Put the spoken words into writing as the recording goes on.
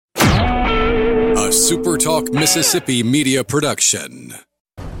SuperTalk Mississippi media production.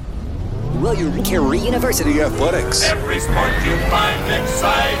 William Carey University Athletics. Every sport you find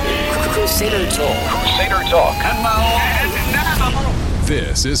exciting. Crusader Talk. Crusader Talk. And now,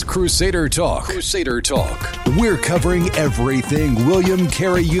 This is Crusader Talk. Crusader Talk. We're covering everything William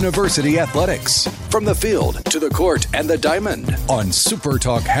Carey University Athletics. From the field to the court and the diamond on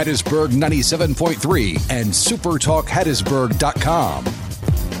SuperTalk Hattiesburg 97.3 and SuperTalkHattiesburg.com.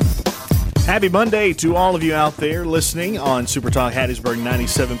 Happy Monday to all of you out there listening on SuperTalk Hattiesburg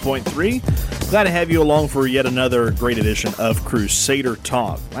 97.3. Glad to have you along for yet another great edition of Crusader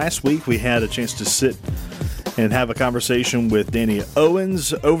Talk. Last week we had a chance to sit and have a conversation with Danny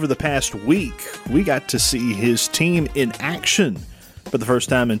Owens. Over the past week, we got to see his team in action for the first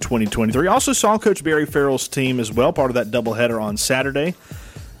time in 2023. Also saw Coach Barry Farrell's team as well, part of that doubleheader on Saturday.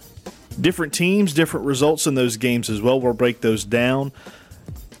 Different teams, different results in those games as well. We'll break those down.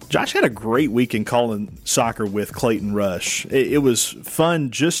 Josh had a great weekend calling soccer with Clayton Rush. It was fun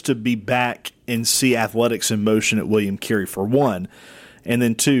just to be back and see athletics in motion at William Carey, for one. And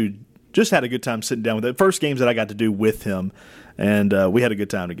then two, just had a good time sitting down with it. First games that I got to do with him, and we had a good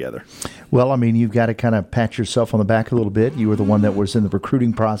time together. Well, I mean, you've got to kind of pat yourself on the back a little bit. You were the one that was in the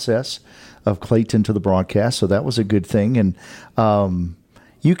recruiting process of Clayton to the broadcast, so that was a good thing. And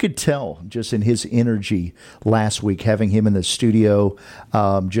you could tell just in his energy last week, having him in the studio,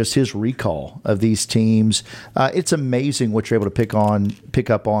 just his recall of these teams. It's amazing what you're able to pick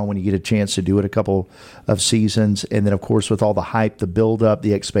up on when you get a chance to do it a couple of seasons. And then, of course, with all the hype, the build-up,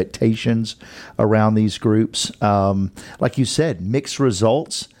 the expectations around these groups. Like you said, mixed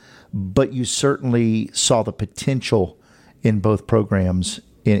results, but you certainly saw the potential in both programs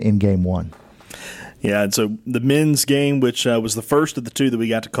in game one. Yeah, and so the men's game, which was the first of the two that we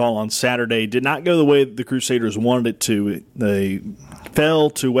got to call on Saturday, did not go the way the Crusaders wanted it to. They fell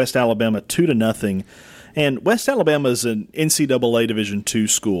to West Alabama 2-0. And West Alabama is an NCAA Division II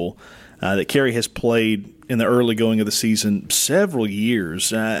school that Carey has played in the early going of the season several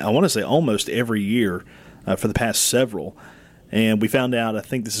years. I want to say almost every year for the past several. And we found out, I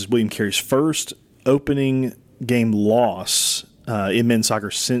think this is William Carey's first opening game loss in men's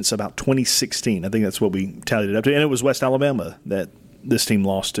soccer since about 2016. I think that's what we tallied it up to. And it was West Alabama that this team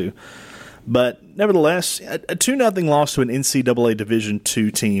lost to. But nevertheless, a 2-0 loss to an NCAA Division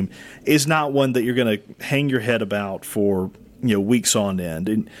II team is not one that you're going to hang your head about for weeks on end.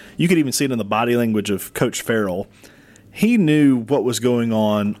 And you could even see it in the body language of Coach Farrell. He knew what was going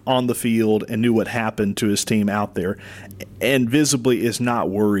on the field and knew what happened to his team out there, and visibly is not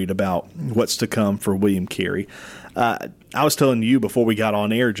worried about what's to come for William Carey. I was telling you before we got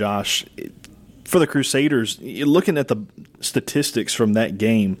on air, Josh, for the Crusaders, looking at the statistics from that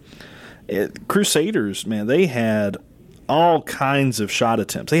game, Crusaders, man, they had all kinds of shot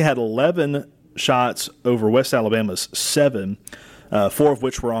attempts. They had 11 shots over West Alabama's 7, 4 of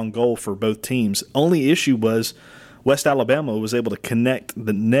which were on goal for both teams. Only issue was West Alabama was able to connect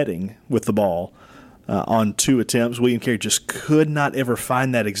the netting with the ball on 2 attempts. William Carey just could not ever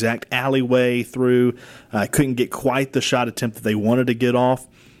find that exact alleyway through. Couldn't get quite the shot attempt that they wanted to get off.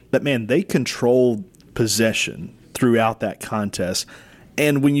 But, man, they controlled possession throughout that contest.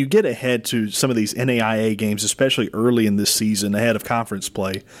 And when you get ahead to some of these NAIA games, especially early in this season ahead of conference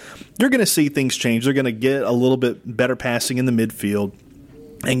play, you're going to see things change. They're going to get a little bit better passing in the midfield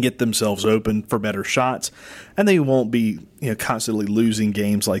and get themselves open for better shots. And they won't be constantly losing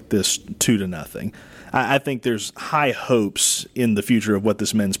games like this 2-0. I think there's high hopes in the future of what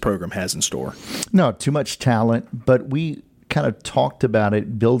this men's program has in store. No, too much talent, but we kind of talked about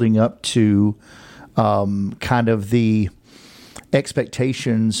it building up to kind of the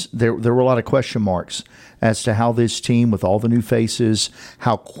expectations. There were a lot of question marks as to how this team, with all the new faces,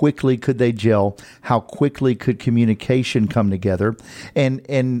 how quickly could they gel, how quickly could communication come together.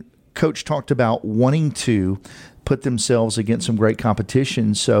 And Coach talked about wanting to put themselves against some great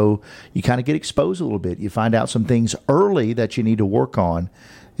competition, so you kind of get exposed a little bit. You find out some things early that you need to work on,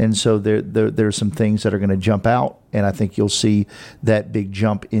 and so there's some things that are going to jump out, and I think you'll see that big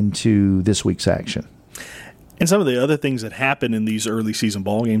jump into this week's action. And some of the other things that happen in these early season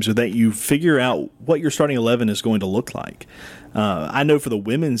ball games are that you figure out what your starting 11 is going to look like. I know for the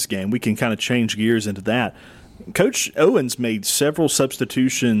women's game, we can kind of change gears into that. Coach Owens made several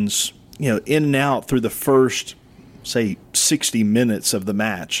substitutions, in and out through the first, say, 60 minutes of the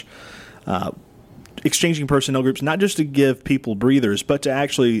match, exchanging personnel groups, not just to give people breathers, but to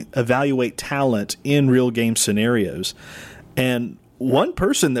actually evaluate talent in real game scenarios. And one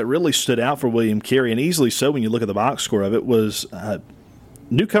person that really stood out for William Carey, and easily so when you look at the box score of it, was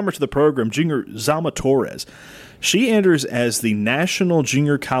newcomer to the program, junior Zalma Torres. She enters as the National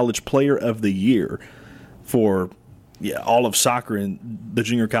Junior College Player of the Year for all of soccer in the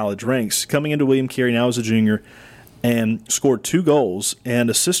junior college ranks. Coming into William Carey now as a junior, and scored 2 goals and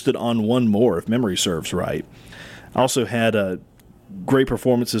assisted on 1 more, if memory serves right. Also had great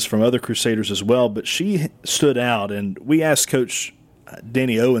performances from other Crusaders as well, but she stood out, and we asked Coach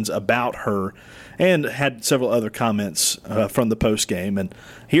Danny Owens about her and had several other comments from the post game, and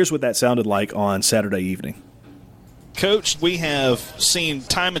here's what that sounded like on Saturday evening. Coach, we have seen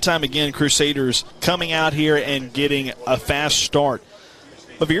time and time again Crusaders coming out here and getting a fast start.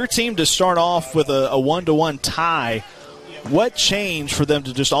 But for your team to start off with a 1-1 tie, what changed for them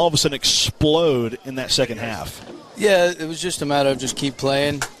to just all of a sudden explode in that second half? Yeah, it was just a matter of just keep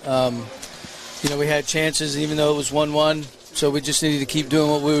playing. We had chances even though it was 1-1, so we just needed to keep doing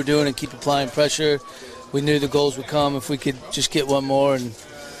what we were doing and keep applying pressure. We knew the goals would come if we could just get 1 more, and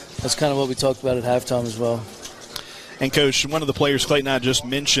that's kind of what we talked about at halftime as well. And, Coach, one of the players Clayton and I just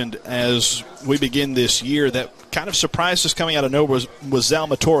mentioned as we begin this year that kind of surprised us coming out of nowhere was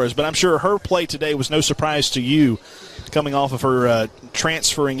Zalma Torres, but I'm sure her play today was no surprise to you coming off of her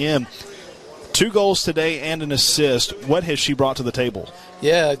transferring in. 2 goals today and an assist. What has she brought to the table?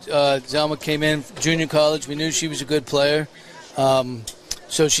 Yeah, Zalma came in junior college. We knew she was a good player.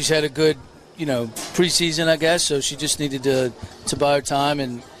 So she's had a good, preseason, I guess. So she just needed to buy her time,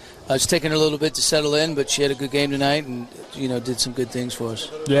 and it's taken her a little bit to settle in, but she had a good game tonight and, did some good things for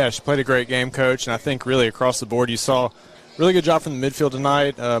us. Yeah, she played a great game, Coach, and I think really across the board you saw really good job from the midfield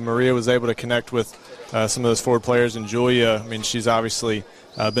tonight. Maria was able to connect with some of those forward players, and Julia, she's obviously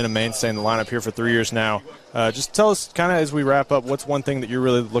been a mainstay in the lineup here for 3 years now. Just tell us kind of as we wrap up, what's one thing that you're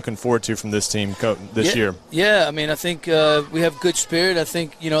really looking forward to from this team this year? Yeah, I think we have good spirit. I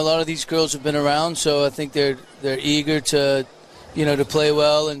think, a lot of these girls have been around, so I think they're eager to play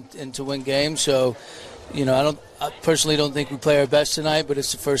well and to win games. So, I personally don't think we play our best tonight, but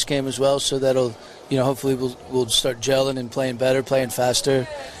it's the first game as well, so that'll, hopefully we'll start gelling and playing better, playing faster,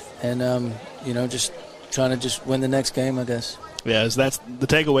 and, just trying to just win the next game, I guess. Yeah, that's the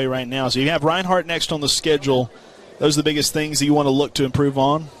takeaway right now. So you have Reinhardt next on the schedule. Those are the biggest things that you want to look to improve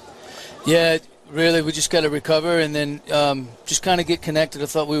on? Yeah, really, we just got to recover and then just kind of get connected. I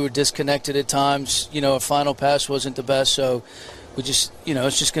thought we were disconnected at times. Our final pass wasn't the best, so we just,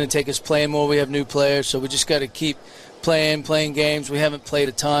 it's just going to take us playing more. We have new players, so we just got to keep playing games. We haven't played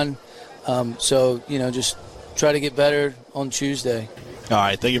a ton, so, just try to get better on Tuesday. All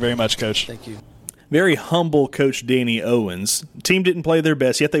right, thank you very much, Coach. Thank you. Very humble Coach Danny Owens. Team didn't play their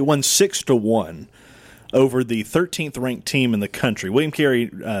best, yet they won 6-1 over the 13th ranked team in the country. William Carey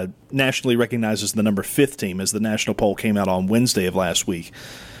nationally recognizes the number 5th team as the national poll came out on Wednesday of last week.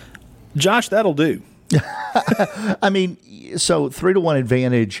 Josh, that'll do. So 3-1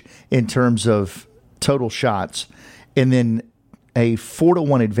 advantage in terms of total shots, and then a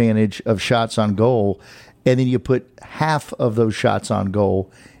 4-1 advantage of shots on goal, and then you put half of those shots on goal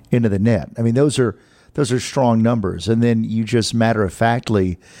into the net. Those are strong numbers. And then you just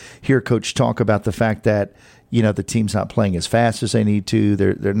matter-of-factly hear Coach talk about the fact that, the team's not playing as fast as they need to.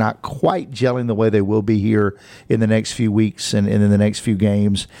 They're not quite gelling the way they will be here in the next few weeks and in the next few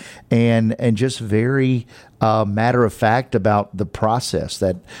games. And just very matter-of-fact about the process,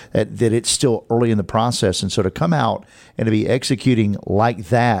 that it's still early in the process. And so to come out and to be executing like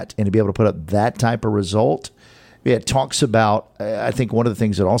that and to be able to put up that type of result, it talks about, I think one of the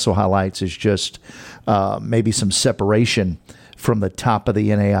things it also highlights is just maybe some separation from the top of the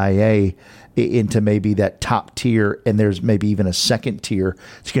NAIA into maybe that top tier, and there's maybe even a second tier.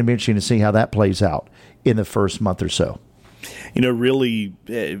 It's going to be interesting to see how that plays out in the first month or so. Really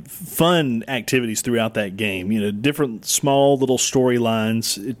fun activities throughout that game. Different small little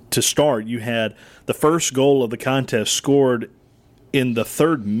storylines. To start, you had the first goal of the contest scored in the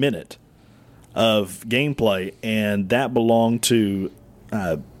 3rd minute of gameplay, and that belonged to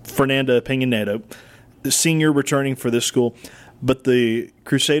Fernanda Peñaneto, the senior returning for this school. But the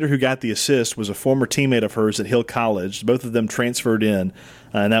Crusader who got the assist was a former teammate of hers at Hill College. Both of them transferred in,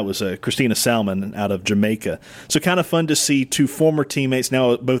 and that was Christina Salmon out of Jamaica. So kind of fun to see 2 former teammates,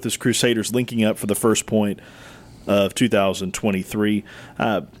 now both as Crusaders, linking up for the first point of 2023.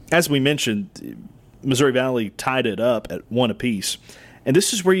 As we mentioned, Missouri Valley tied it up at 1 apiece. And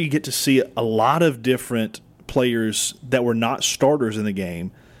this is where you get to see a lot of different players that were not starters in the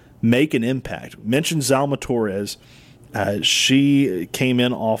game make an impact. Mentioned Zalma Torres. She came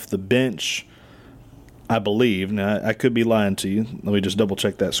in off the bench, I believe. Now, I could be lying to you. Let me just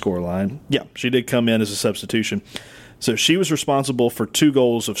double-check that score line. Yeah, she did come in as a substitution. So she was responsible for 2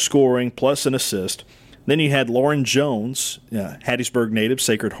 goals of scoring plus an assist. Then you had Lauren Jones, Hattiesburg native,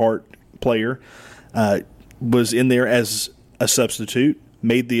 Sacred Heart player, was in there as a substitute,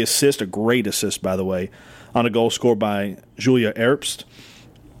 made the assist, a great assist, by the way, on a goal scored by Julia Erbst.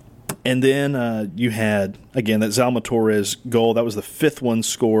 And then you had, again, that Zalma Torres goal. That was the 5th one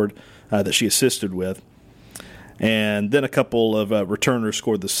scored that she assisted with. And then a couple of returners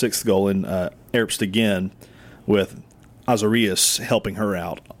scored the 6th goal in Erbst again, with Azarias helping her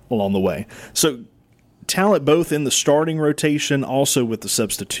out along the way. So talent both in the starting rotation, also with the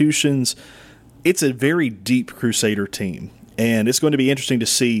substitutions. It's a very deep Crusader team, and it's going to be interesting to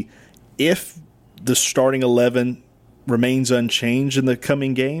see if the starting 11 remains unchanged in the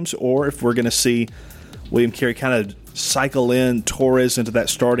coming games, or if we're going to see William Carey kind of cycle in Torres into that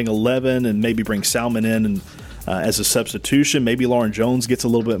starting 11 and maybe bring Salmon in and as a substitution. Maybe Lauren Jones gets a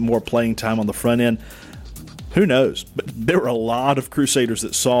little bit more playing time on the front end. Who knows? But there were a lot of Crusaders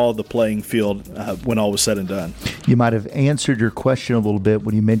that saw the playing field when all was said and done. You might have answered your question a little bit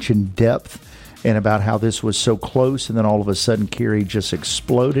when you mentioned depth and about how this was so close, and then all of a sudden Carey just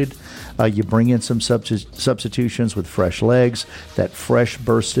exploded. You bring in some substitutions with fresh legs, that fresh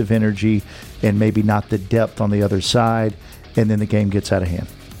burst of energy, and maybe not the depth on the other side, and then the game gets out of hand.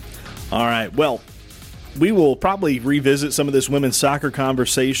 All right, well, we will probably revisit some of this women's soccer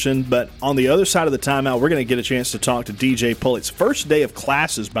conversation, but on the other side of the timeout, we're going to get a chance to talk to DJ Pulley. It's first day of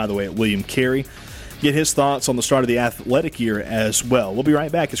classes, by the way, at William Carey. Get his thoughts on the start of the athletic year as well. We'll be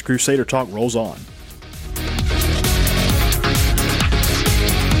right back as Crusader Talk rolls on.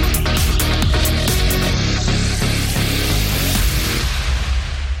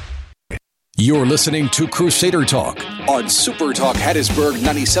 You're listening to Crusader Talk on Super Talk Hattiesburg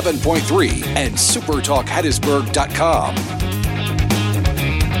 97.3 and supertalkhattiesburg.com.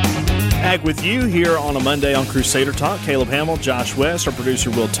 Back with you here on a Monday on Crusader Talk. Caleb Hamill, Josh West, our producer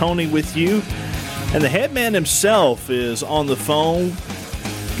Will Toney with you. And the head man himself is on the phone.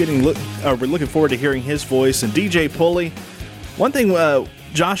 We're looking forward to hearing his voice. And DJ Pulley, one thing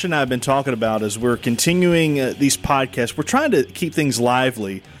Josh and I have been talking about as we're continuing these podcasts, we're trying to keep things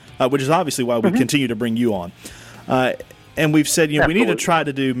lively, which is obviously why we continue to bring you on. And we've said, we need to try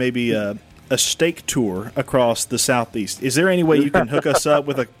to do maybe a steak tour across the Southeast. Is there any way you can hook us up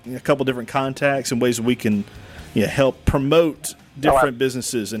with a couple different contacts and ways we can help promote different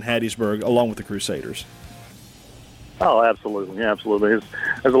businesses in Hattiesburg along with the Crusaders? Oh, absolutely. Yeah, absolutely. We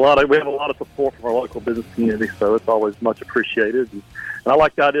have a lot of support from our local business community, so it's always much appreciated. And I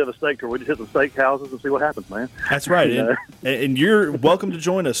like the idea of a steak tour. We just hit some steak houses and see what happens, man. That's right. And you're welcome to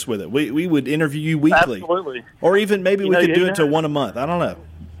join us with it. We would interview you weekly. Absolutely. Or even maybe we could do it to one a month. I don't know.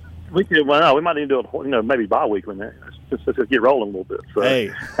 We could. Well, no, we might even do it. Maybe bi-weekly. Man. Just get rolling a little bit. So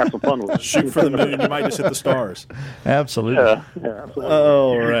have some fun with it. Shoot for the moon. You might just hit the stars. Absolutely. Yeah, absolutely.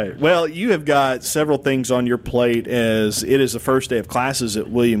 Oh, right. Well, you have got several things on your plate as it is the first day of classes at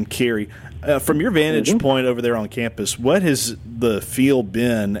William Carey. From your vantage point over there on campus, what has the feel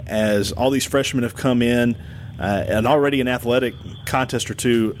been as all these freshmen have come in and already an athletic contest or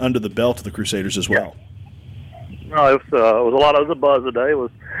two under the belt of the Crusaders as well? No, it was a lot of the buzz today. It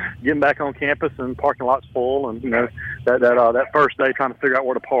was getting back on campus and parking lots full, and that first day trying to figure out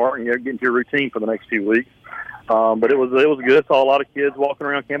where to park and get into your routine for the next few weeks. But it was good. Saw a lot of kids walking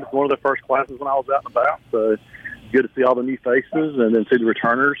around campus. One of their first classes when I was out and about. So good to see all the new faces and then see the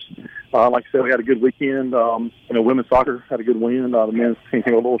returners. Like I said, we had a good weekend. Women's soccer had a good win. The men's team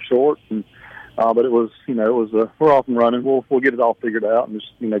came a little short, but it was we're off and running. We'll get it all figured out, and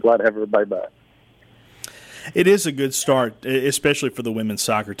just glad to have everybody back. It is a good start, especially for the women's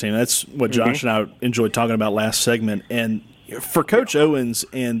soccer team. That's what Josh and I enjoyed talking about last segment. And for Coach Owens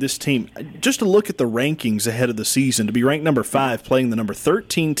and this team, just to look at the rankings ahead of the season, to be ranked number 5, playing the number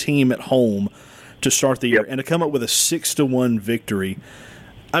 13 team at home to start the year, and to come up with a 6-1 victory.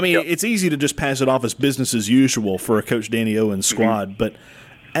 I mean, it's easy to just pass it off as business as usual for a Coach Danny Owens squad, but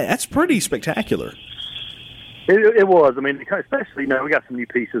that's pretty spectacular. It was. I mean, especially we got some new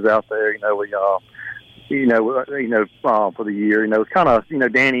pieces out there. For the year, it's kind of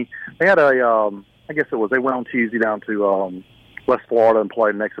Danny. They had I guess it was they went on Tuesday down to West Florida and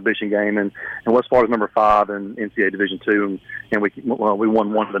played an exhibition game, and West Florida's number 5 in NCAA Division II, and we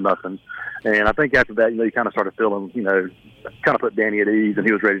won 1-0. And I think after that, you kind of started feeling, kind of put Danny at ease, and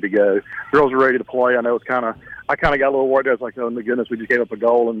he was ready to go. Girls were ready to play. I know I kind of got a little worried. I was like, oh my goodness, we just gave up a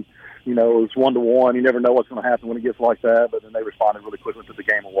goal, and it was 1-1. You never know what's going to happen when it gets like that, but then they responded really quickly to the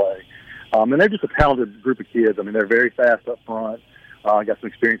game away. And they're just a talented group of kids. I mean, they're very fast up front. Got some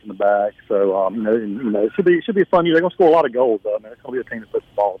experience in the back. So, it should be a fun year. They're going to score a lot of goals, though. I mean, it's going to be a team that puts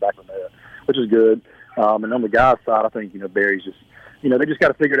the ball back in the net, which is good. And on the guys' side, I think, Barry's just they just got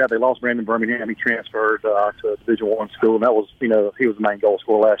to figure it out. They lost Brandon Birmingham. He transferred to a Division I school, and that was, he was the main goal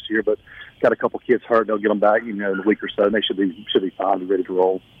scorer last year. But got a couple kids hurt. They'll get them back, in a week or so, and they should be fine, be ready to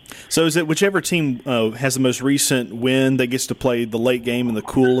roll. So is it whichever team has the most recent win that gets to play the late game in the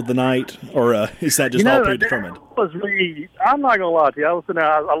cool of the night, or is that just all predetermined? I'm not going to lie to you. I was sitting there,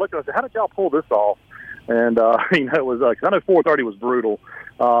 I looked and I said, how did y'all pull this off? And, it was, because I know 4:30 was brutal,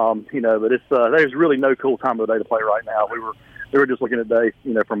 but it's, there's really no cool time of the day to play right now. They were just looking at days,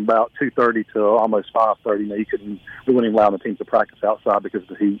 from about 2:30 to almost 5:30. We wouldn't even allow the teams to practice outside because of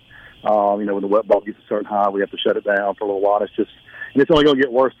the heat. When the wet ball gets a certain high, we have to shut it down for a little while. It's only going to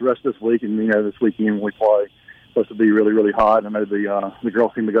get worse the rest of this week. And, this weekend when we play, it's supposed to be really, really hot. And I know the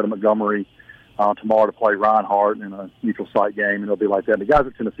girls seem to go to Montgomery tomorrow to play Reinhardt in a neutral site game, and it'll be like that. And the guys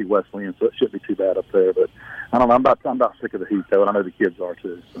at Tennessee Wesleyan, so it shouldn't be too bad up there. But I don't know. I'm about sick of the heat, though, and I know the kids are,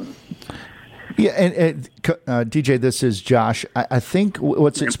 too. So. Yeah, and DJ, this is Josh. I think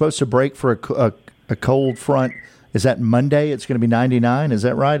what's it supposed to break for a cold front? Is that Monday? It's going to be 99. Is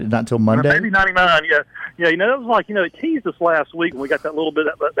that right? Not until Monday? Maybe 99, yeah. Yeah, it was like, it teased us last week when we got that little bit,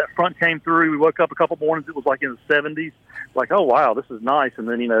 that front came through. We woke up a couple mornings, it was like in the 70s. Like, oh, wow, this is nice. And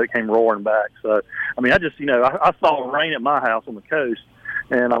then, it came roaring back. So, I mean, I saw rain at my house on the coast.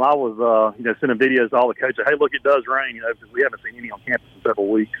 And I was, sending videos to all the coaches. Hey, look, it does rain, because we haven't seen any on campus in several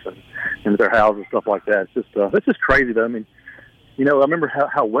weeks and at their houses and stuff like that. It's just crazy, though. I mean, I remember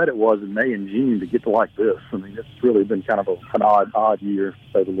how wet it was in May and June to get to like this. I mean, it's really been kind of an odd year, to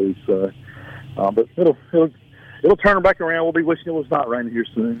say the least. But it'll turn back around. We'll be wishing it was not raining here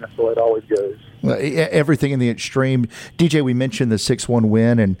soon. That's the way it always goes. Well, everything in the extreme. DJ, we mentioned the 6-1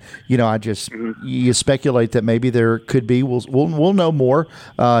 win, and you speculate that maybe there could be. We'll know more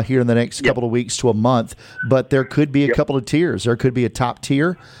here in the next couple of weeks to a month. But there could be a couple of tiers. There could be a top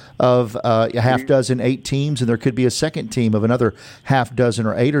tier of a half dozen, 8 teams, and there could be a second team of another half dozen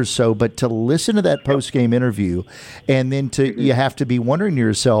or 8 or so. But to listen to that post-game interview, and then you have to be wondering to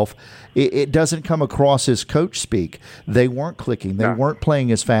yourself, it doesn't come across as coach speak. They weren't clicking. They weren't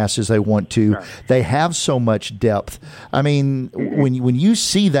playing as fast as they want to. They have so much depth. I mean, when you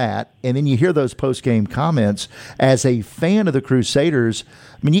see that, and then you hear those post-game comments, as a fan of the Crusaders,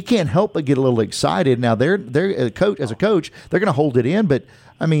 I mean, you can't help but get a little excited. Now, they're a coach, they're going to hold it in, but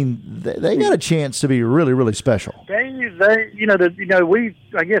I mean, they got a chance to be really, really special. I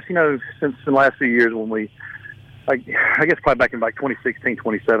guess since the last few years when we, I guess probably back in like 2016,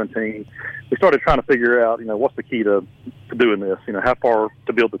 2017, we started trying to figure out, what's the key to doing this? How far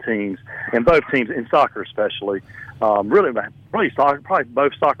to build the teams, and both teams in soccer especially, really soccer, probably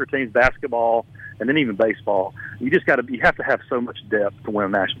both soccer teams, basketball, and then even baseball. You have to have so much depth to win a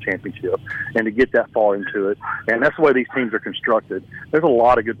national championship and to get that far into it. And that's the way these teams are constructed. There's a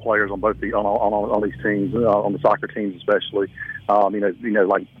lot of good players on both on these teams, on the soccer teams especially.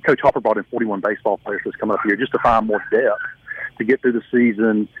 Like Coach Hopper brought in 41 baseball players that's coming up here just to find more depth to get through the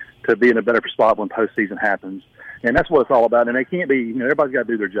season, to be in a better spot when postseason happens. And that's what it's all about. And they can't be, everybody's got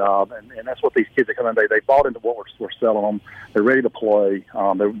to do their job. And that's what these kids that come in, they bought into what we're selling them. They're ready to play.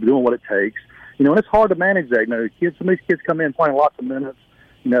 They're doing what it takes. And it's hard to manage that. Some of these kids come in playing lots of minutes,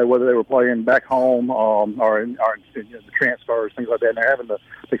 whether they were playing back home or in the transfers, things like that, and they're having to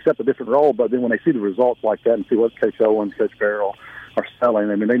accept a different role. But then when they see the results like that and see what Coach Owens, Coach Farrell are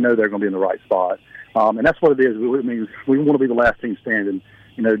selling, I mean, they know they're going to be in the right spot. And that's what it is. We want to be the last team standing.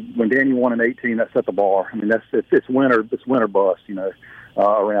 When Danny won in 18, that set the bar. I mean, it's win or bust,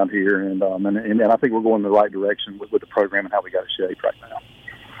 around here. And I think we're going in the right direction with the program and how we got it shaped right now.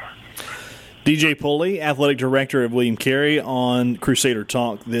 DJ Pulley, Athletic Director of William Carey, on Crusader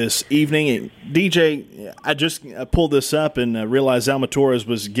Talk this evening. And DJ, I just pulled this up and realized Zalma Torres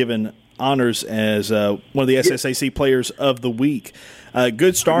was given honors as one of the SSAC Players of the Week.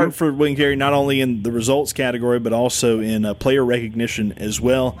 Good start for William Carey, not only in the results category, but also in player recognition as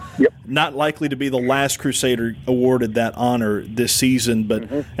well. Yep. Not likely to be the last Crusader awarded that honor this season, but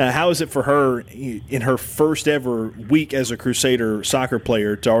how is it for her in her first ever week as a Crusader soccer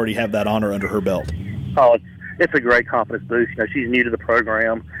player to already have that honor under her belt? Oh, it's a great confidence boost. She's new to the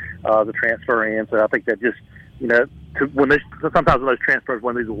program, the transfer in, so I think that just, sometimes when those transfers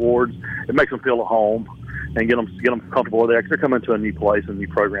win these awards, it makes them feel at home and get them comfortable there, because they're coming to a new place, a new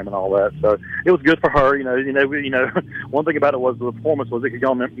program, and all that. So it was good for her. One thing about it was the performance was it could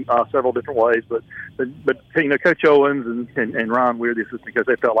go in several different ways, but Coach Owens and Ryan Weir, the assistant coach,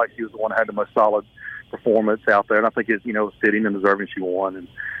 they felt like she was the one that had the most solid performance out there, and I think it's fitting and deserving she won, and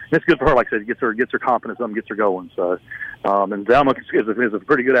it's good for her. Like I said, it gets her confidence up and gets her going. So, and Zalma is a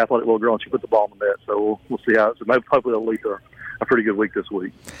pretty good athletic little girl, and she put the ball in the net. So we'll see how. So maybe hopefully it'll lead to a pretty good week this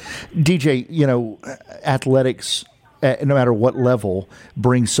week. DJ, athletics no matter what level,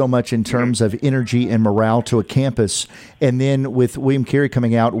 brings so much in terms of energy and morale to a campus. And then with William Carey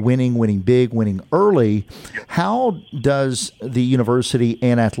coming out, winning big, winning early, how does the university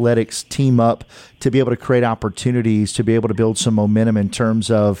and athletics team up to be able to create opportunities, to be able to build some momentum in terms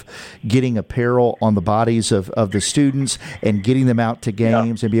of getting apparel on the bodies of the students and getting them out to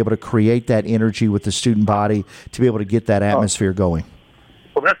games and be able to create that energy with the student body to be able to get that atmosphere going?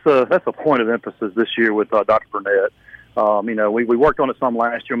 Well, that's a point of emphasis this year with Dr. Burnett. We worked on it some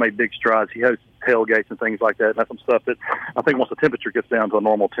last year, made big strides. He hosts tailgates and things like that. And that's some stuff that I think once the temperature gets down to a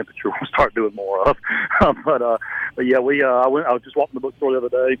normal temperature, we'll start doing more of. But yeah, I was just walking the bookstore the other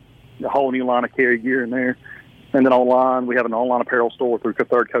day, a whole new line of Carey gear in there. And then online, we have an online apparel store through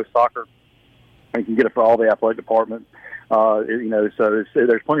Third Coast Soccer. And you can get it for all the athletic departments. So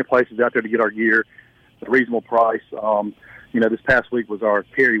there's plenty of places out there to get our gear at a reasonable price. This past week was our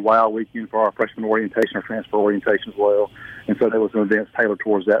Carey Wow weekend for our freshman orientation, our transfer orientation as well. And so there was an event tailored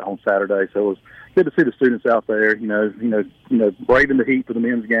towards that on Saturday. So it was good to see the students out there, braving the heat for the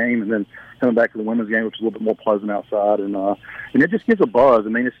men's game and then coming back to the women's game, which is a little bit more pleasant outside. And it just gives a buzz. I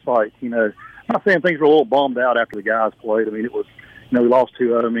mean, it's like, I'm not saying things were a little bummed out after the guys played. I mean, it was, we lost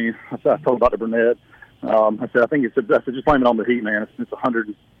two of them. I mean, I told Dr. Burnett, I said, I think just blame it on the heat, man. It's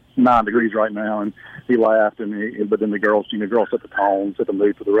 109 degrees right now, and he laughed. But then the girls set the tone, set the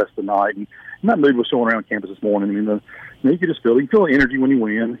mood for the rest of the night, and that mood was showing around campus this morning. I mean, you could just feel the energy when you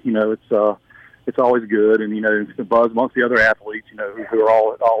win. It's always good, and the buzz amongst the other athletes, who are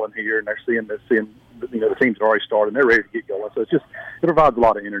all in here, and they're seeing the teams have already started, and they're ready to get going. So it provides a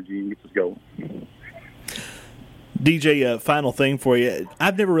lot of energy and gets us going. DJ, final thing for you.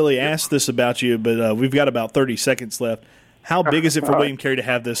 I've never really asked this about you, but we've got about 30 seconds left. How big is it for William Carey to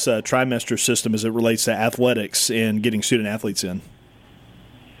have this trimester system as it relates to athletics and getting student athletes in?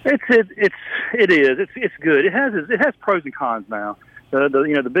 It is. It's good. It has pros and cons now.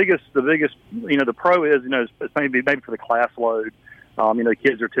 The biggest the pro is it's maybe for the class load.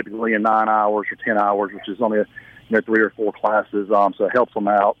 Kids are typically in 9 hours or 10 hours, which is only 3 or 4 classes. So it helps them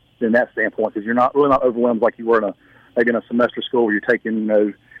out in that standpoint because you're not overwhelmed like you were in a semester school where you're taking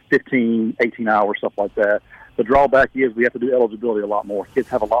 15, 18 hours, stuff like that. The drawback is we have to do eligibility a lot more. Kids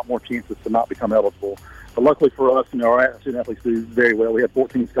have a lot more chances to not become eligible. But luckily for us, our student athletes do very well. We had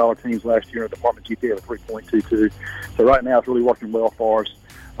 14 scholar teams last year, and the department GPA of 3.22. So right now it's really working well for us.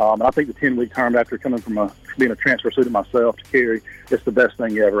 And I think the 10-week term, after coming from being a transfer student myself to Carey, it's the best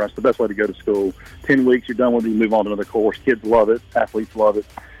thing ever. It's the best way to go to school. 10 weeks, you're done with it, you move on to another course. Kids love it. Athletes love it.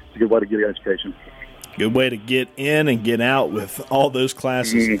 It's a good way to get an education. Good way to get in and get out with all those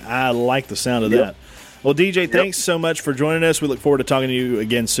classes. Mm-hmm. I like the sound of that. Well, DJ, thanks so much for joining us. We look forward to talking to you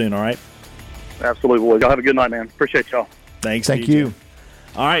again soon, all right? Absolutely. Well, y'all have a good night, man. Appreciate y'all. Thanks, Thank DJ. you.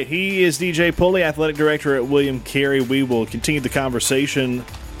 All right, he is DJ Pulley, Athletic Director at William Carey. We will continue the conversation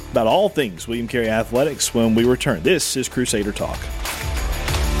about all things William Carey Athletics when we return. This is Crusader Talk.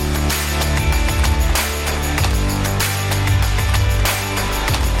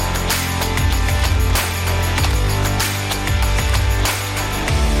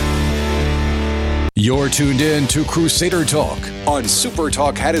 You're tuned in to Crusader Talk on Super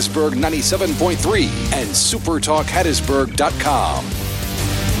Talk Hattiesburg 97.3 and supertalkhattiesburg.com.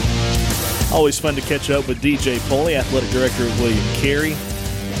 Always fun to catch up with DJ Pulley, Athletic Director of William Carey.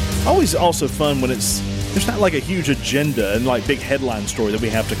 Always also fun when there's not like a huge agenda and like big headline story that we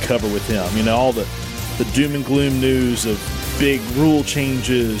have to cover with him. All the doom and gloom news of big rule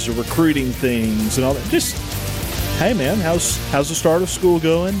changes or recruiting things and all that. Just, hey man, how's the start of school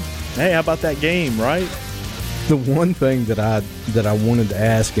going? Hey, how about that game, right? The one thing that I wanted to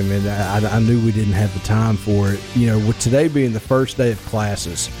ask him, and I knew we didn't have the time for it, with today being the first day of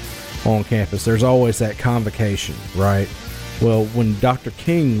classes on campus, there's always that convocation, right? Well, when Dr.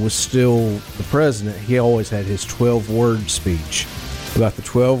 King was still the president, he always had his 12-word speech about the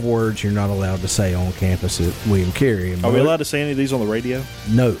 12 words you're not allowed to say on campus at William Carey. Are we allowed to say any of these on the radio?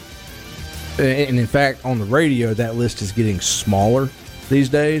 No. And in fact, on the radio, that list is getting smaller these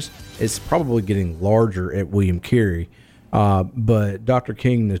days. It's probably getting larger at William Carey. But Dr.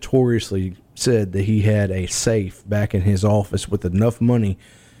 King notoriously said that he had a safe back in his office with enough money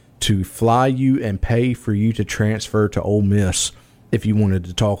to fly you and pay for you to transfer to Ole Miss if you wanted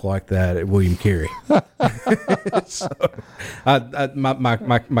to talk like that at William Carey. So,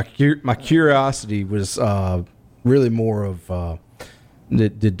 my curiosity was really more of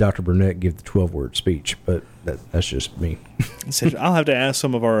did Dr. Burnett give the 12-word speech? But that's just me. I'll have to ask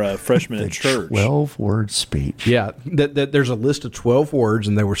some of our freshmen in church. 12-word speech. Yeah, there's a list of 12 words,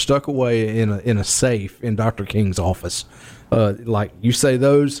 and they were stuck away in a safe in Dr. King's office. Like, you say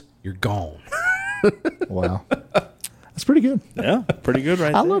those, you're gone. Wow. That's pretty good. Yeah, pretty good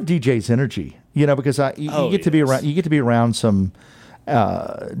right I there. love DJ's energy, because you get to be around. You get to be around some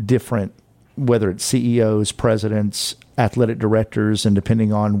different, whether it's CEOs, presidents, athletic directors, and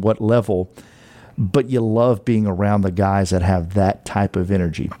depending on what level. But you love being around the guys that have that type of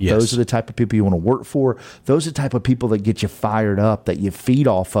energy. Yes. Those are the type of people you want to work for. Those are the type of people that get you fired up, that you feed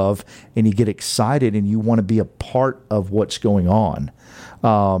off of, and you get excited, and you want to be a part of what's going on.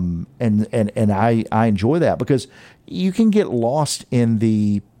 And I enjoy that, because you can get lost in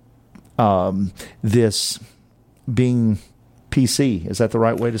the this being PC. Is that the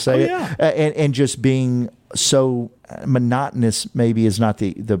right way to say it? Yeah. And just being so monotonous, maybe is not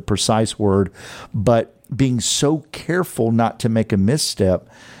the precise word, but being so careful not to make a misstep.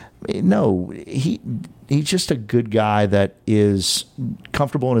 No, he's just a good guy that is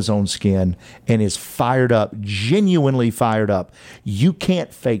comfortable in his own skin and is fired up, genuinely fired up. You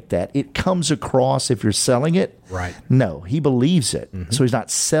can't fake that. It comes across if you're selling it. Right. No, he believes it, so he's not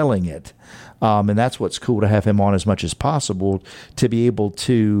selling it. And that's what's cool, to have him on as much as possible, to be able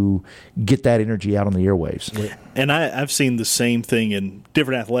to get that energy out on the airwaves. And I've seen the same thing in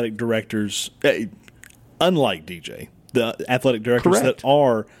different athletic directors, unlike DJ. The athletic directors Correct. that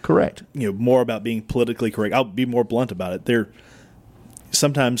are Correct. More about being politically correct. I'll be more blunt about it. They're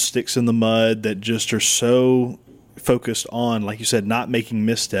sometimes sticks in the mud that just are so focused on, like you said, not making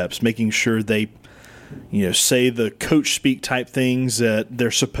missteps, making sure they say the coach speak type things that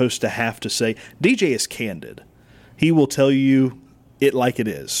they're supposed to have to say. DJ is candid. He will tell you it like it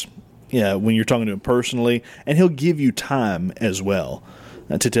is. When you're talking to him personally, and he'll give you time as well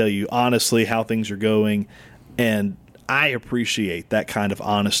to tell you honestly how things are going. And I appreciate that kind of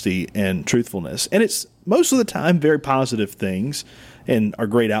honesty and truthfulness. And it's most of the time very positive things and are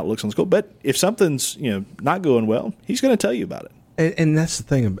great outlooks on school. But if something's not going well, he's going to tell you about it. And that's the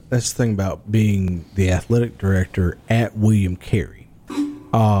thing. That's the thing about being the athletic director at William Carey.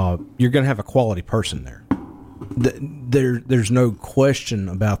 You're going to have a quality person there. There's no question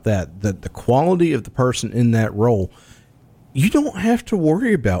about that. The quality of the person in that role, you don't have to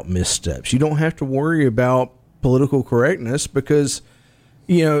worry about missteps. You don't have to worry about political correctness, because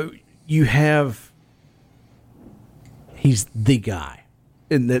you have, he's the guy,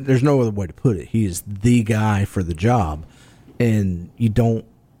 and there's no other way to put it. He is the guy for the job, and you don't.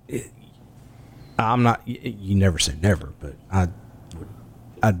 I'm not. You never say never, but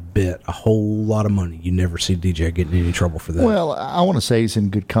I'd bet a whole lot of money you never see DJ getting in any trouble for that. Well, I want to say he's in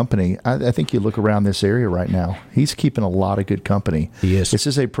good company. I think you look around this area right now, he's keeping a lot of good company. He is. This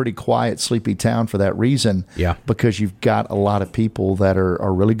is a pretty quiet, sleepy town for that reason. Yeah. Because you've got a lot of people that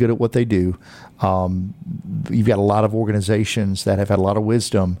are really good at what they do. You've got a lot of organizations that have had a lot of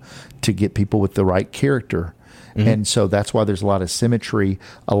wisdom to get people with the right character. Mm-hmm. And so that's why there's a lot of symmetry,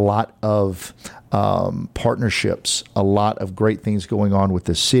 a lot of partnerships, a lot of great things going on with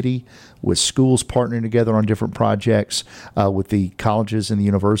the city, with schools partnering together on different projects, with the colleges and the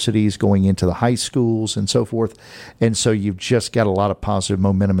universities going into the high schools and so forth. And so you've just got a lot of positive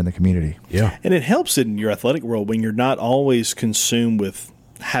momentum in the community. Yeah. And it helps in your athletic world when you're not always consumed with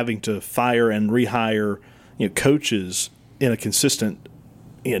having to fire and rehire coaches in a consistent,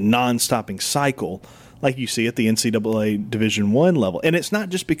 non-stopping cycle, like you see at the NCAA Division I level. And it's not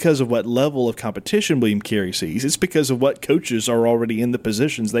just because of what level of competition William Carey sees. It's because of what coaches are already in the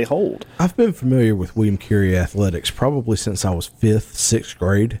positions they hold. I've been familiar with William Carey athletics probably since I was 5th, 6th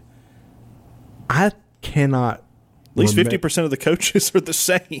grade. I cannot... At least 50% of the coaches are the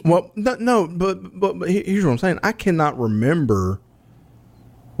same. Well, no, but here's what I'm saying. I cannot remember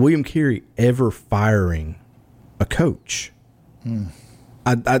William Carey ever firing a coach.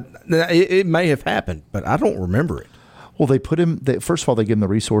 It may have happened, but I don't remember it. Well, they put him. First of all, they give him the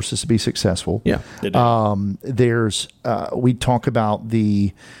resources to be successful. Yeah, they do. There's we talk about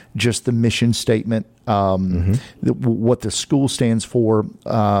the mission statement, what the school stands for,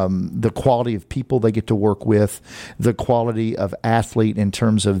 the quality of people they get to work with, the quality of athlete in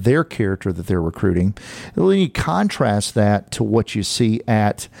terms of their character that they're recruiting. And then you contrast that to what you see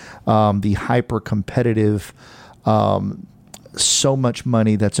at the hyper competitive. So much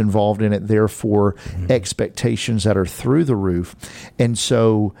money that's involved in it, therefore expectations that are through the roof. And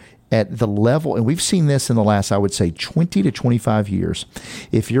so at the level, and we've seen this in the last, I would say, 20 to 25 years,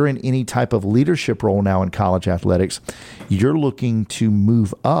 if you're in any type of leadership role now in college athletics, you're looking to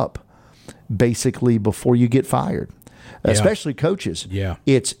move up basically before you get fired, especially coaches. Yeah.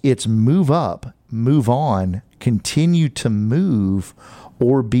 It's move up, move on, continue to move,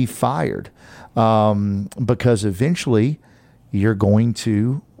 or be fired, because eventually you're going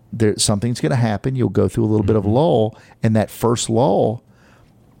to, something's going to happen. You'll go through a little bit of lull, and that first lull,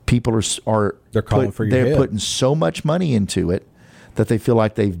 people are They're calling for your they're head. putting so much money into it that they feel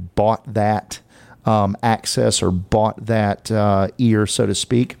like they've bought that access or bought that ear, so to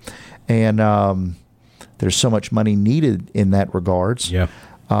speak, and there's so much money needed in that regards. Yeah.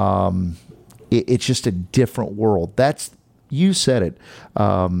 It's just a different world. You said it,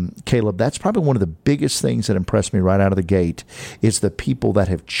 Caleb. That's probably one of the biggest things that impressed me right out of the gate is the people that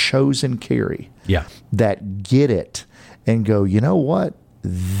have chosen Carey. Yeah. That get it and go, you know what?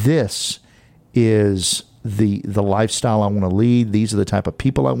 This is the lifestyle I want to lead. These are the type of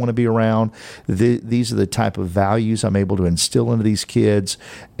people I want to be around. These are the type of values I'm able to instill into these kids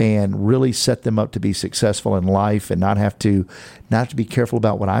and really set them up to be successful in life and not have to be careful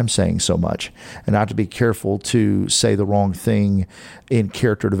about what I'm saying so much and not to be careful to say the wrong thing in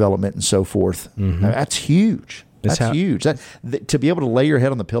character development and so forth. Mm-hmm. That's huge. That's huge. To be able to lay your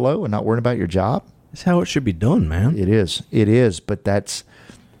head on the pillow and not worry about your job. That's how it should be done, man. It is, but that's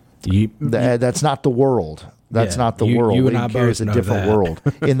not the world. That's not the world. You and I Carey both is a know different that. world.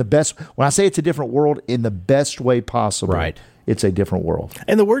 When I say it's a different world, in the best way possible. Right. It's a different world.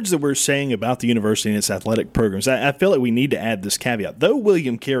 And the words that we're saying about the university and its athletic programs, I feel like we need to add this caveat. Though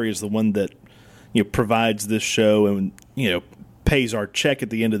William Carey is the one that provides this show and pays our check at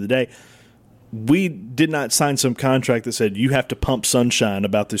the end of the day, we did not sign some contract that said you have to pump sunshine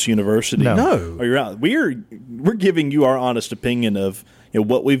about this university. No. Or you're out. We're giving you our honest opinion of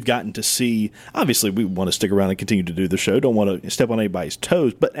what we've gotten to see. Obviously, we want to stick around and continue to do the show. Don't want to step on anybody's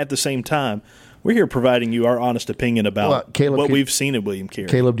toes. But at the same time, we're here providing you our honest opinion about what we've seen in William Carey.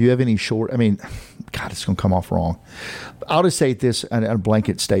 Caleb, do you have any God, it's going to come off wrong. I'll just say this in a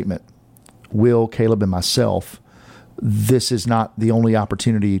blanket statement. Will, Caleb, and myself, this is not the only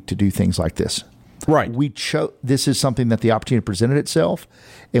opportunity to do things like this. Right. This is something that the opportunity presented itself,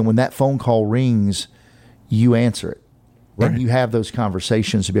 and when that phone call rings, you answer it. Right. And you have those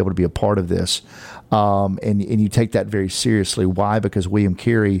conversations to be able to be a part of this, and you take that very seriously. Why? Because William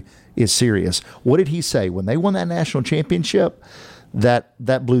Carey is serious. What did he say when they won that national championship? That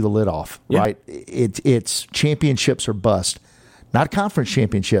blew the lid off. Yeah. Right? It's championships or bust, not conference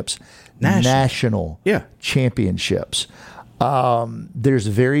championships. National championships. There's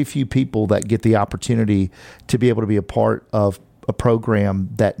very few people that get the opportunity to be able to be a part of a program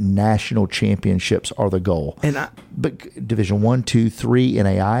that national championships are the goal. But Division 1, 2, 3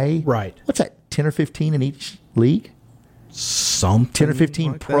 NAIA, right? What's that? 10 or 15 in each league. 10 or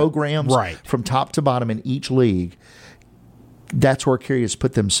 15 like programs, right, from top to bottom in each league. That's where Carey has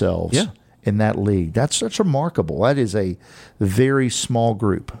put themselves in that league. That's remarkable. That is a very small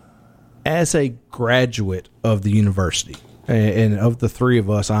group. As a graduate of the university, and of the three of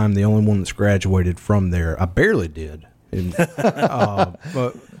us, I'm the only one that's graduated from there. I barely did. And,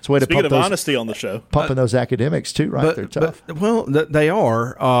 but it's a way to speaking of honesty on the show, pumping those academics too, right? They're tough. They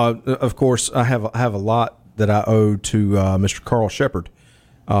are. Of course, I have a lot that I owe to Mr. Carl Shepard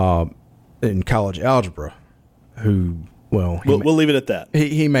in college algebra, who we'll leave it at that.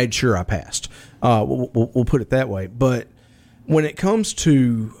 He made sure I passed. We'll put it that way. But when it comes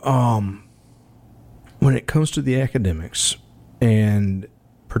to the academics and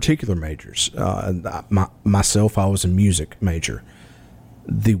particular majors, myself, I was a music major.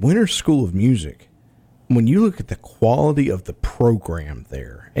 The Winter School of Music, when you look at the quality of the program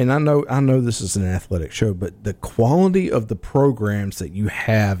there, and I know this is an athletic show, but the quality of the programs that you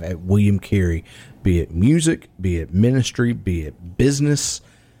have at William Carey, be it music, be it ministry, be it business,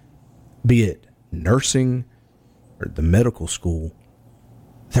 be it nursing or the medical school,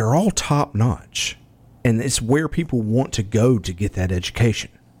 they're all top notch. And it's where people want to go to get that education.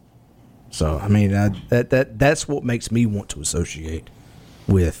 So, that's what makes me want to associate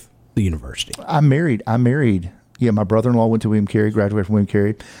with the university. I'm married. Yeah, my brother-in-law went to William Carey, graduated from William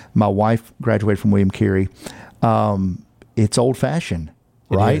Carey. My wife graduated from William Carey. It's old-fashioned,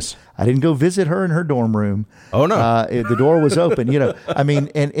 right? I didn't go visit her in her dorm room. Oh, no. The door was open,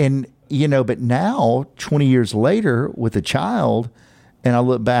 but now, 20 years later, with a child, and I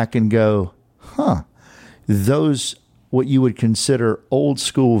look back and go, those what you would consider old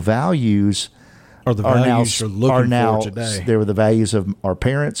school values are now today. They were the values of our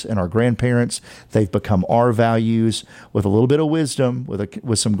parents and our grandparents. They've become our values with a little bit of wisdom,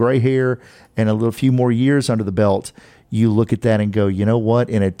 with some gray hair and a few more years under the belt. You look at that and go, you know what?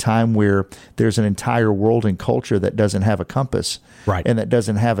 In a time where there's an entire world and culture that doesn't have a compass, right, and that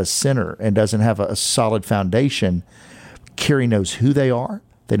doesn't have a center and doesn't have a solid foundation, Carey knows who they are.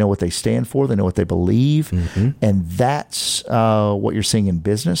 They know what they stand for. They know what they believe. Mm-hmm. And that's what you're seeing in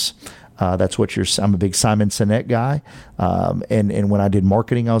business. That's what I'm a big Simon Sinek guy. And when I did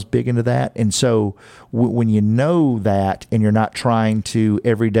marketing, I was big into that. And so when you know that and you're not trying to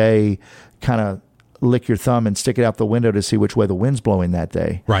every day kind of lick your thumb and stick it out the window to see which way the wind's blowing that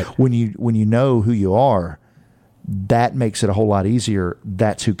day. Right. When you know who you are, that makes it a whole lot easier.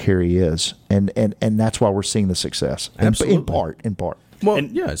 That's who Carey is. And that's why we're seeing the success. Absolutely. In part. Well,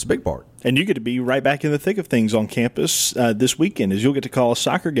 it's a big part. And you get to be right back in the thick of things on campus this weekend, as you'll get to call a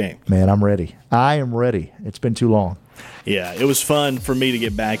soccer game. Man, I'm ready. I am ready. It's been too long. Yeah, it was fun for me to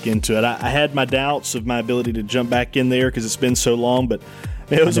get back into it. I had my doubts of my ability to jump back in there because it's been so long, but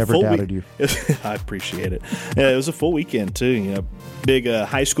it was I never doubted you. I appreciate it. Yeah, it was a full weekend too. Big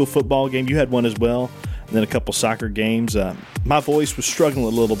high school football game. You had one as well, and then a couple soccer games. My voice was struggling a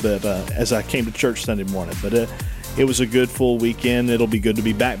little bit as I came to church Sunday morning, but it was a good full weekend. It'll be good to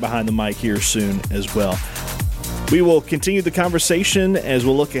be back behind the mic here soon as well. We will continue the conversation as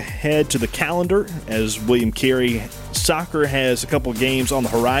we'll look ahead to the calendar as William Carey soccer has a couple games on the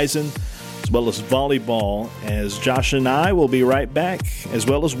horizon, as well as volleyball, as Josh and I will be right back, as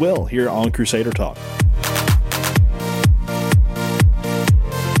well as Will, here on Crusader Talk.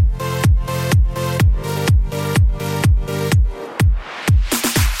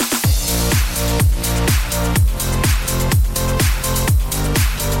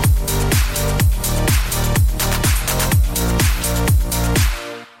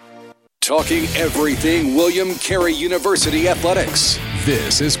 Talking everything William Carey University athletics.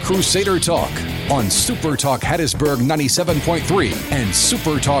 This is Crusader Talk on Super Talk Hattiesburg 97.3 and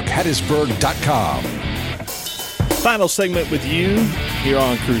supertalkhattiesburg.com. Final segment with you here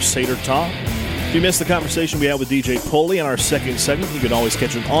on Crusader Talk. If you missed the conversation we had with DJ Pulley in our second segment, you can always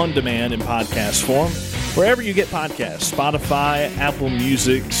catch it on demand in podcast form wherever you get podcasts. Spotify, Apple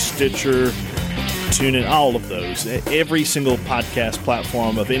Music, Stitcher, TuneIn, all of those. Every single podcast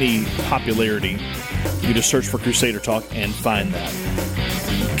platform of any popularity, you just search for Crusader Talk and find that.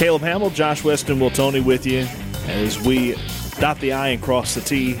 Caleb Hamill, Josh Weston, Will Tony with you as we dot the I and cross the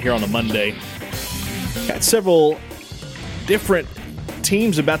T here on a Monday. Got several different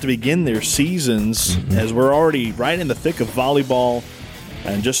teams about to begin their seasons as we're already right in the thick of volleyball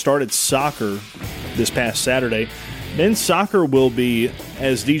and just started soccer this past Saturday. Men's soccer will be,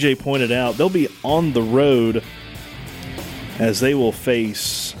 as DJ pointed out, they'll be on the road as they will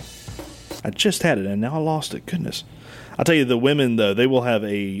face, I just had it and now I lost it, goodness. I'll tell you, the women, though, they will have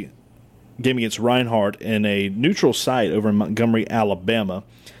a game against Reinhardt in a neutral site over in Montgomery, Alabama.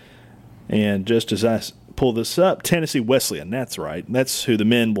 And just as I pull this up, Tennessee Wesleyan, that's right. That's who the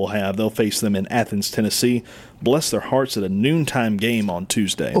men will have. They'll face them in Athens, Tennessee. Bless their hearts, at a noontime game on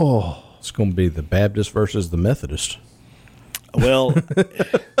Tuesday. Oh, it's going to be the Baptist versus the Methodist. Well,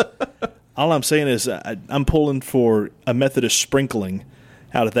 all I'm saying is I'm pulling for a Methodist sprinkling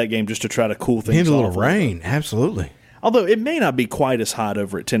out of that game just to try to cool things off. Need a little rain, absolutely. Although it may not be quite as hot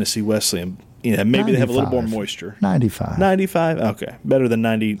over at Tennessee Wesleyan. Maybe 95. They have a little more moisture. 95. 95? Okay. Better than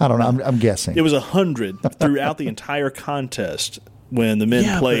 90. I don't know. I'm guessing. It was 100 throughout the entire contest when the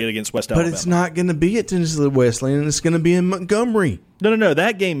men played against West Alabama. But it's not going to be at Tennessee Wesleyan. It's going to be in Montgomery. No.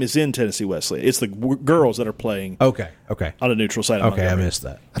 That game is in Tennessee Wesleyan. It's the girls that are playing. Okay. On a neutral site. Okay, I missed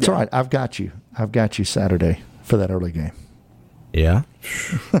that. That's all right. I've got you Saturday for that early game. Yeah.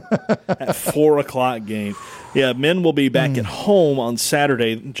 At 4 o'clock game. Yeah, men will be back at home on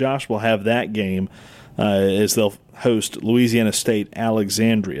Saturday. Josh will have that game as they'll host Louisiana State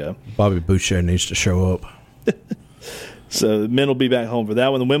Alexandria. Bobby Boucher needs to show up. So the men will be back home for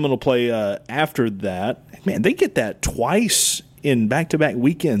that one. The women will play after that. Man, they get that twice in back-to-back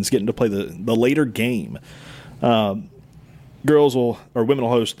weekends, getting to play the later game. Women will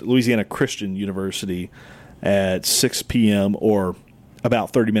host Louisiana Christian University at 6 p.m. or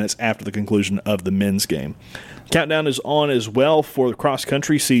about 30 minutes after the conclusion of the men's game. Countdown is on as well for the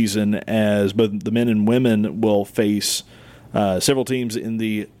cross-country season as both the men and women will face several teams in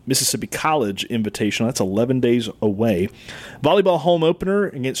the Mississippi College Invitational. That's 11 days away. Volleyball home opener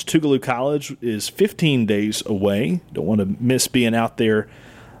against Tougaloo College is 15 days away. Don't want to miss being out there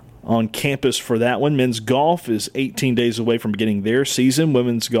on campus for that one. Men's golf is 18 days away from beginning their season.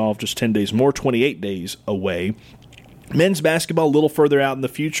 Women's golf just 10 days more, 28 days away. Men's basketball a little further out in the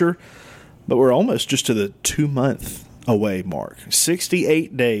future, but we're almost just to the 2-month away mark.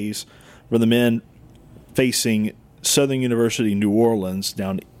 68 days for the men facing Southern University New Orleans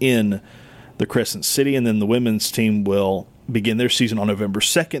down in the Crescent City, and then the women's team will begin their season on November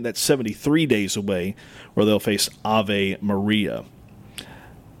 2nd. That's 73 days away, where they'll face Ave Maria.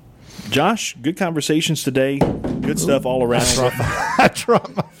 Josh, good conversations today. Good stuff all around. I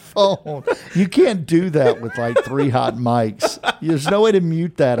dropped my phone. You can't do that with like 3 hot mics. There's no way to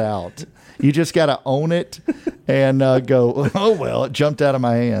mute that out. You just got to own it and go, oh, well, it jumped out of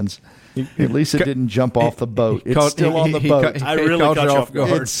my hands. At least it didn't jump off the boat. It's still on the boat. I really caught you off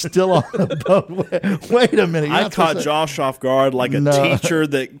guard. It's still on the boat. Wait a minute. I caught Josh off guard like a teacher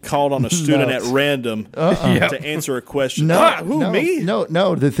that called on a student at random to answer a question. Me? No.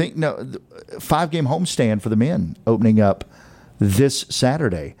 The 5-game homestand for the men opening up this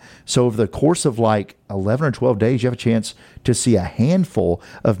Saturday. So over the course of like 11 or 12 days, you have a chance to see a handful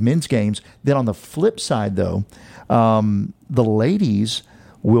of men's games. Then on the flip side, though, the ladies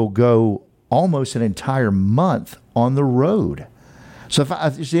will go almost an entire month on the road. So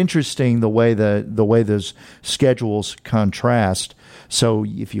it's interesting the way those schedules contrast. So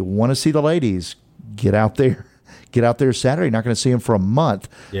if you want to see the ladies, get out there Saturday. You're not going to see them for a month.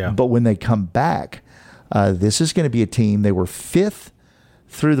 Yeah. But when they come back, this is going to be a team. They were 5th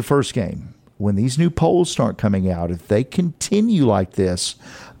through the first game. When these new polls start coming out, if they continue like this,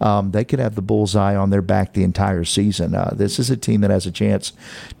 they could have the bullseye on their back the entire season. This is a team that has a chance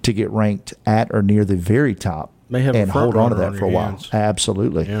to get ranked at or near the very top and hold on to that for a while.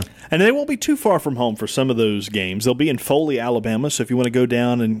 Absolutely. Yeah. And they won't be too far from home for some of those games. They'll be in Foley, Alabama, so if you want to go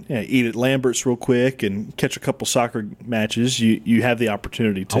down and eat at Lambert's real quick and catch a couple soccer matches, you have the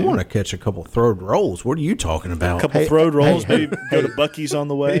opportunity to. I want to catch a couple throwed rolls. What are you talking about? A couple throwed rolls, maybe go to Buc-ee's on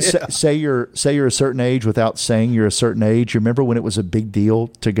the way. Say you're a certain age without saying you're a certain age. You remember when it was a big deal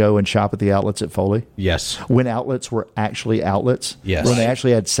to go and shop at the outlets at Foley? Yes. When outlets were actually outlets? Yes. When they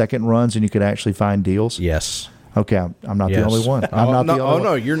actually had second runs and you could actually find deals? Yes. Okay, I'm not the only one.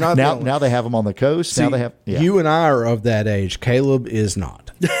 No, you're not. Now, now they have them on the coast. See, now they have. Yeah. You and I are of that age. Caleb is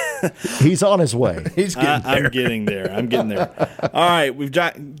not. He's on his way. He's getting there. I'm getting there. All right, we've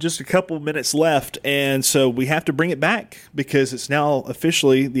got just a couple minutes left, and so we have to bring it back because it's now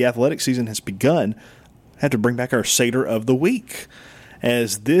officially the athletic season has begun. Have to bring back our Satyr of the Week.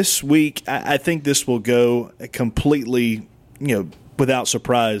 As this week, I think this will go completely, without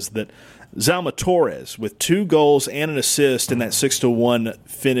surprise that Zalma Torres with 2 goals and an assist in that 6-1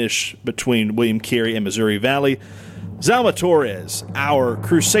 finish between William Carey and Missouri Valley. Zalma Torres, our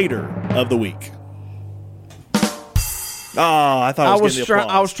Crusader of the Week. Oh, I thought I was getting the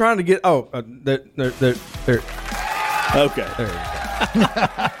applause. I was trying to get. There. Okay. There you go.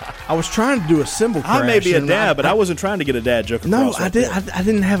 I was trying to do a cymbal crash. I may be a dad, but I wasn't trying to get a dad joke. No, I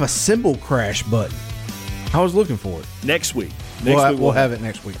didn't have a cymbal crash button. I was looking for it. Next week. We'll have it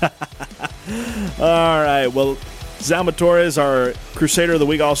next week. All right. Well, Zalma Torres, our Crusader of the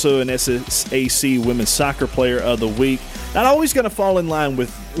Week, also an SSAC Women's Soccer Player of the Week. Not always going to fall in line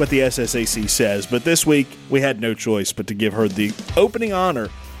with what the SSAC says, but this week we had no choice but to give her the opening honor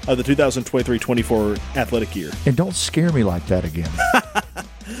of the 2023-24 athletic year. And don't scare me like that again.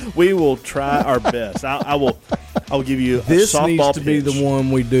 We will try our best. I will give you a this softball needs to pitch. be the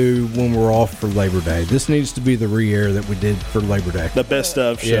one we do when we're off for Labor Day. This needs to be the re-air that we did for Labor Day. The best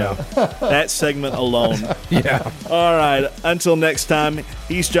of show. Yeah. That segment alone. Yeah. All right. Until next time,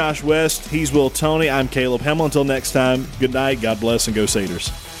 he's Josh West. He's Will Tony. I'm Caleb Hemmel. Until next time, good night. God bless and go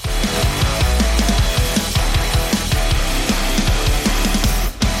Satyrs.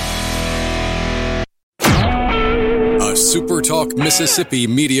 A SuperTalk Mississippi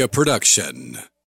media production.